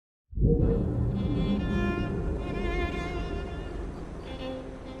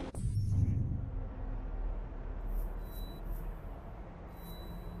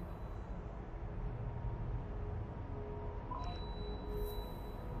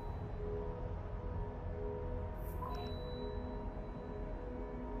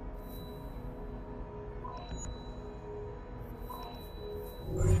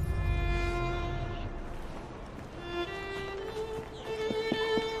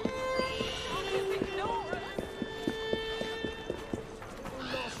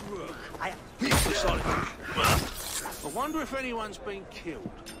I wonder if anyone's been killed.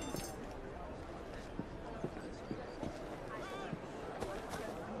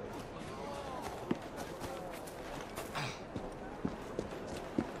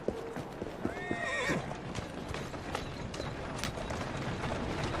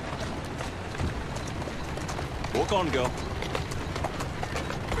 Walk on, girl.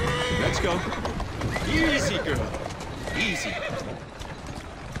 Let's go. Easy, girl. Easy.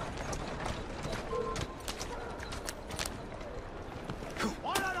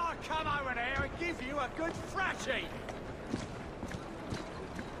 Why don't I come over there and give you a good thrashing?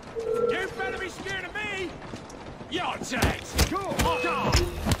 You better be scared of me! You're dead! Go on!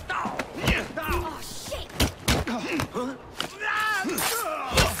 Oh, shit!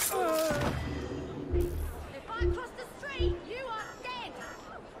 If I cross the street, you are dead!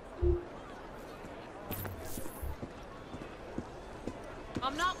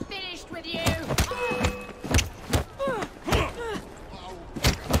 I'm not finished with you!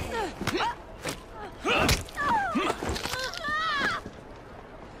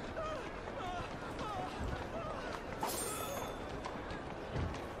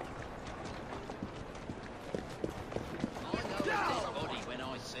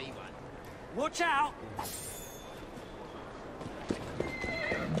 Watch out!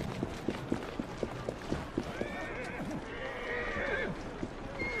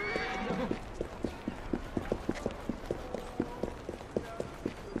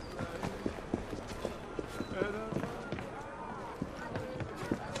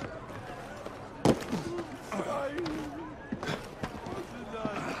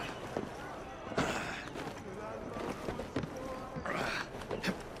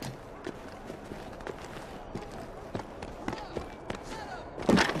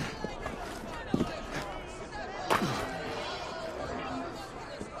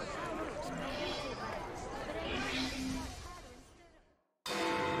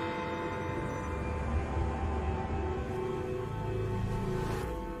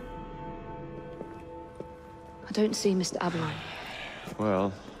 I don't see Mr. ABERLINE.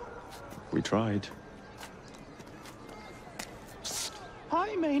 Well, we tried.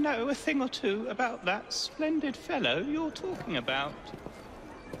 I may know a thing or two about that splendid fellow you're talking about.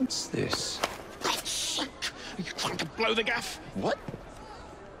 What's this? Are you trying to blow the gaff? What?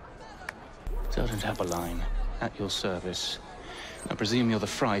 Sergeant ABERLINE, at your service. I presume you're the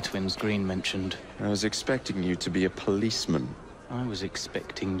Fry twins Green mentioned. I was expecting you to be a policeman. I was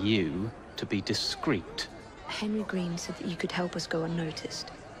expecting you to be discreet. Henry Green said that you could help us go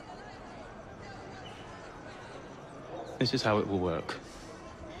unnoticed. This is how it will work.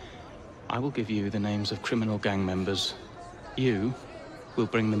 I will give you the names of criminal gang members. You will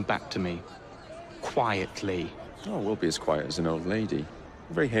bring them back to me. Quietly. Oh, we'll be as quiet as an old lady.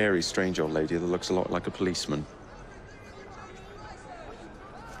 A very hairy, strange old lady that looks a lot like a policeman.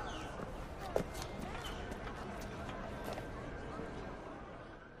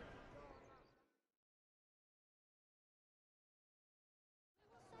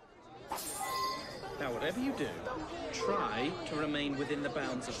 Now, whatever you do, try to remain within the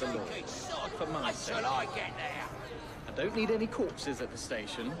bounds of the law. For my sake. I don't need any corpses at the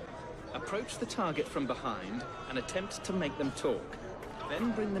station. Approach the target from behind and attempt to make them talk.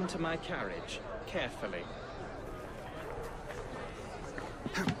 Then bring them to my carriage, carefully.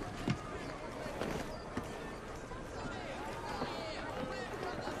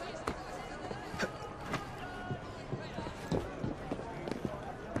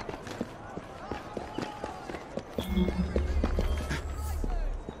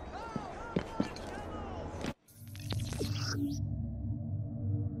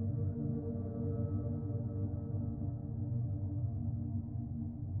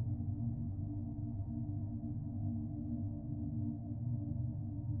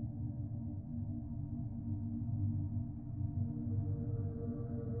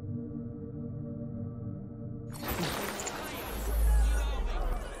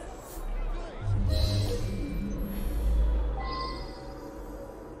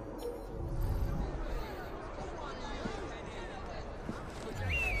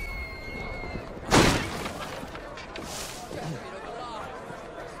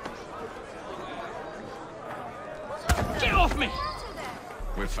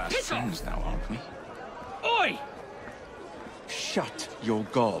 friends now, aren't we? Oi! Shut your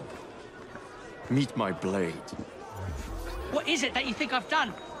gob. Meet my blade. What is it that you think I've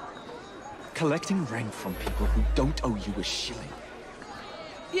done? Collecting rent from people who don't owe you a shilling.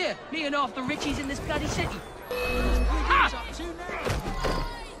 Yeah, me and half the richies in this bloody city. Ha!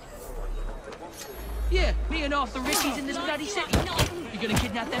 Yeah, me and half the richies in this bloody city. You gonna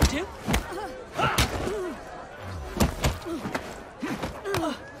kidnap them too?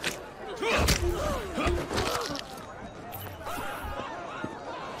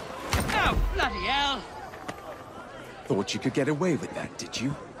 Oh, bloody hell! Thought you could get away with that, did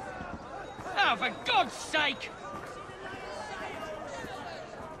you? Oh, for God's sake!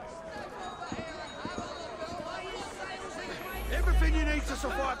 Everything you need to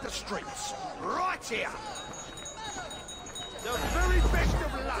survive the streets, right here. The very best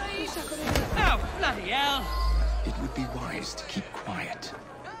of luck. Oh, bloody hell! It would be wise to keep quiet.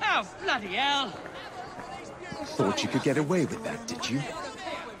 Oh, bloody hell! Thought you could get away with that, did you?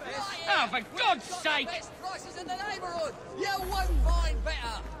 Oh, for God's sake! Prices in the neighbourhood. You won't find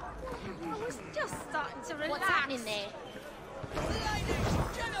better. I was just starting to relax. What's happening there? Ladies,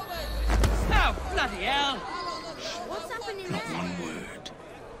 gentlemen. Oh, bloody hell! What's happening Not there? one word.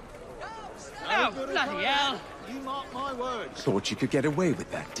 Oh, bloody hell! You mark my words. Thought you could get away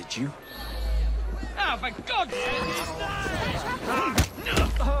with that, did you? Oh, for God's sake!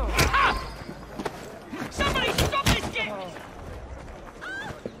 Somebody stop this kid!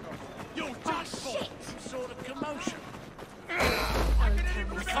 You're done for. Some sort of commotion.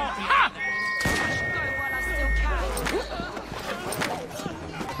 Ha! Go while I still can.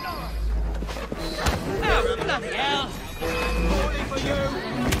 Oh, bloody hell! Morning for you.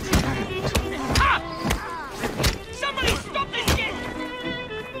 Ha! Somebody stop this kid!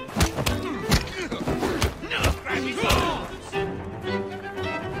 Grab his arms!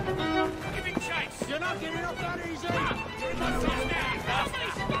 Give him chase! You're not getting up that easy.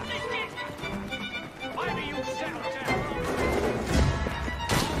 Somebody stop this kid! Maybe you settle down.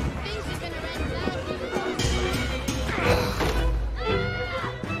 Things are gonna end now.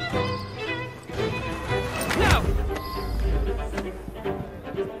 No!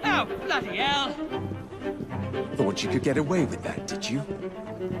 Oh, bloody hell! Thought you could get away with that, did you?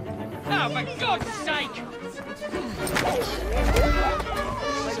 Oh, for God's sake!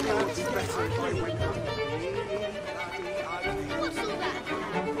 What's all that?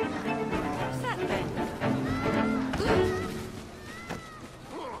 What's that then?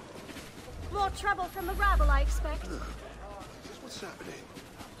 More trouble from the rabble, I expect. What's happening?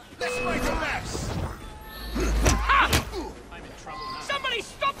 Let's make a mess! Ha! I'm in trouble now. Somebody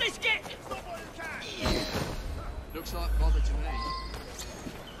stop this kid! Looks like bother to me.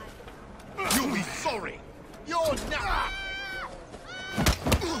 You'll be sorry. You're not.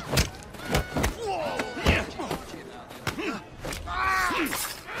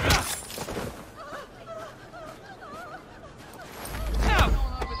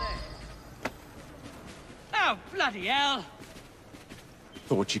 Oh, bloody hell!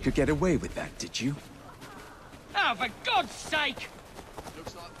 Thought you could get away with that, did you? Oh, for God's sake!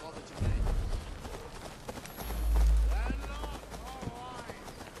 Looks like bother to me.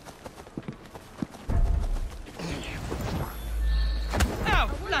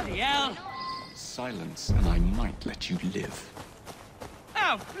 Oh, bloody hell! Silence, and I might let you live.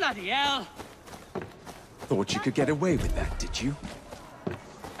 Oh, bloody hell! Thought you could get away with that, did you?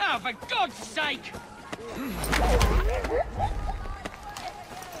 Oh, for God's sake!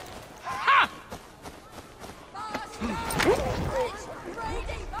 Ha!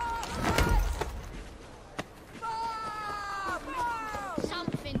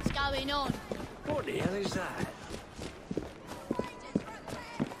 Something's going on. What the hell is that?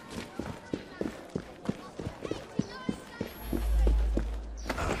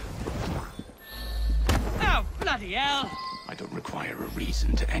 Oh, bloody hell! I don't require a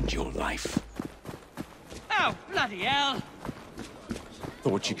reason to end your life. Oh, bloody hell!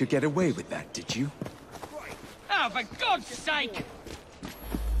 Thought you could get away with that, did you? Oh, for God's sake!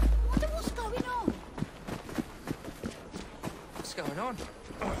 Wonder what's going on? What's going on?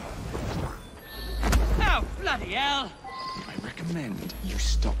 Oh, bloody hell! I recommend you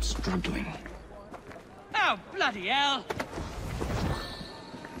stop struggling. Oh, bloody hell!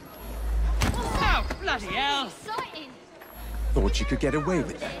 Oh, bloody hell! Exciting. Thought you could get away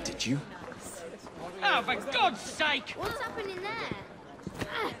with that, did you? Oh, for God's sake! What's happening there?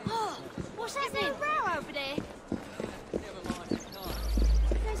 What's happening? Is there a row over there?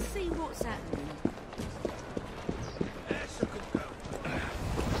 Let's see what's happening.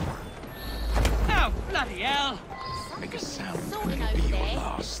 Oh, bloody hell! Make a sound Sorting and it'll be over your there.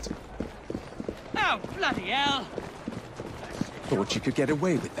 last. Oh, bloody hell! Thought you could get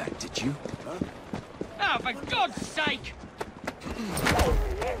away with that, did you? Oh, for God's sake!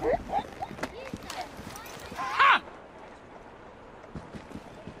 Ha!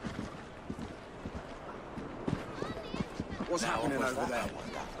 What's happening over there?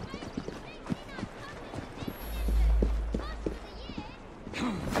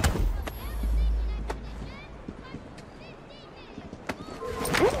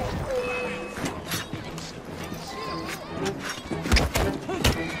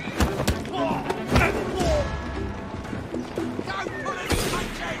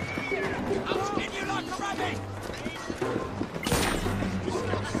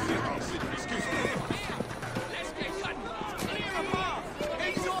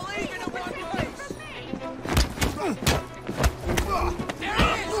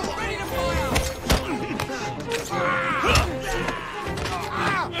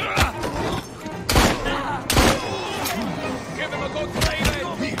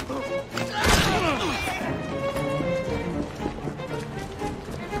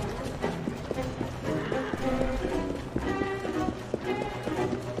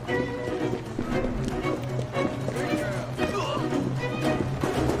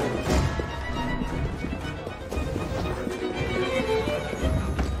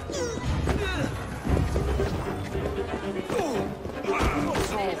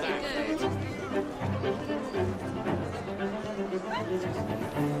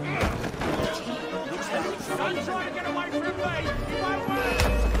 Don't try to get away from me!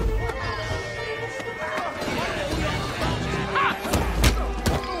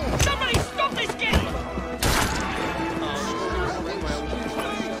 Somebody stop this kid!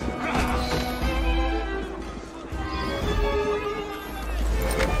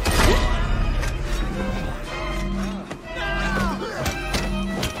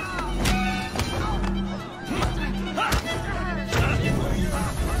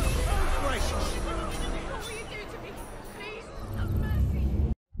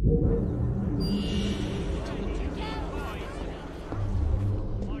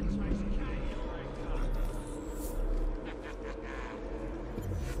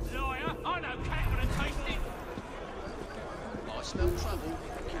 No trouble,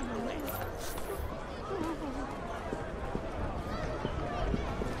 cameraman.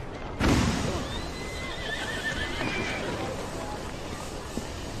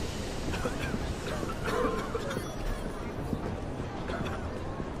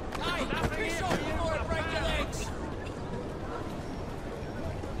 Hey, piss off before I break your legs!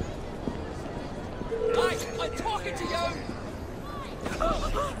 Hey, I'm talking to you!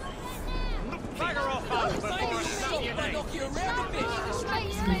 Bugger off, bud, before I snap your neck! Knock you around a bit!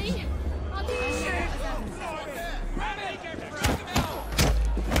 Basically, I'm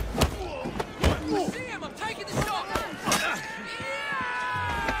See him, I'm taking the shot!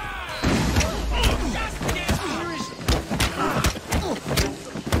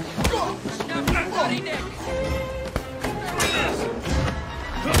 Snap your bloody neck!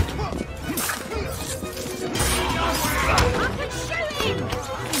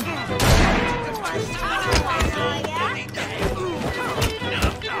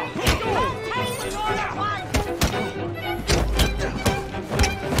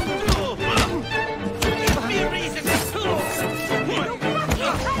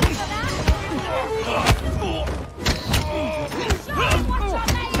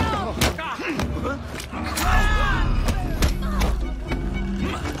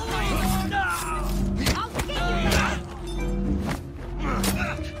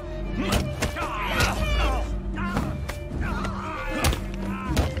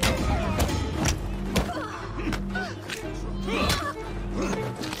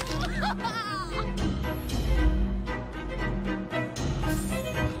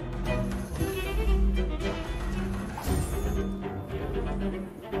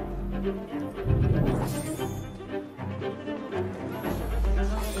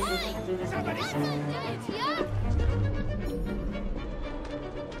 I can shoot him!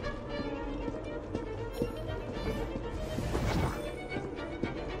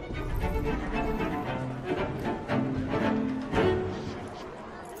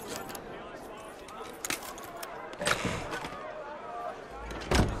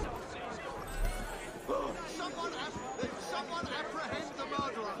 Someone apprehend the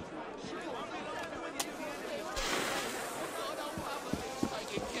murderer!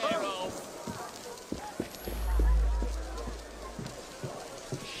 Taken care of.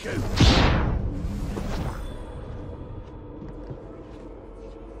 Shoot!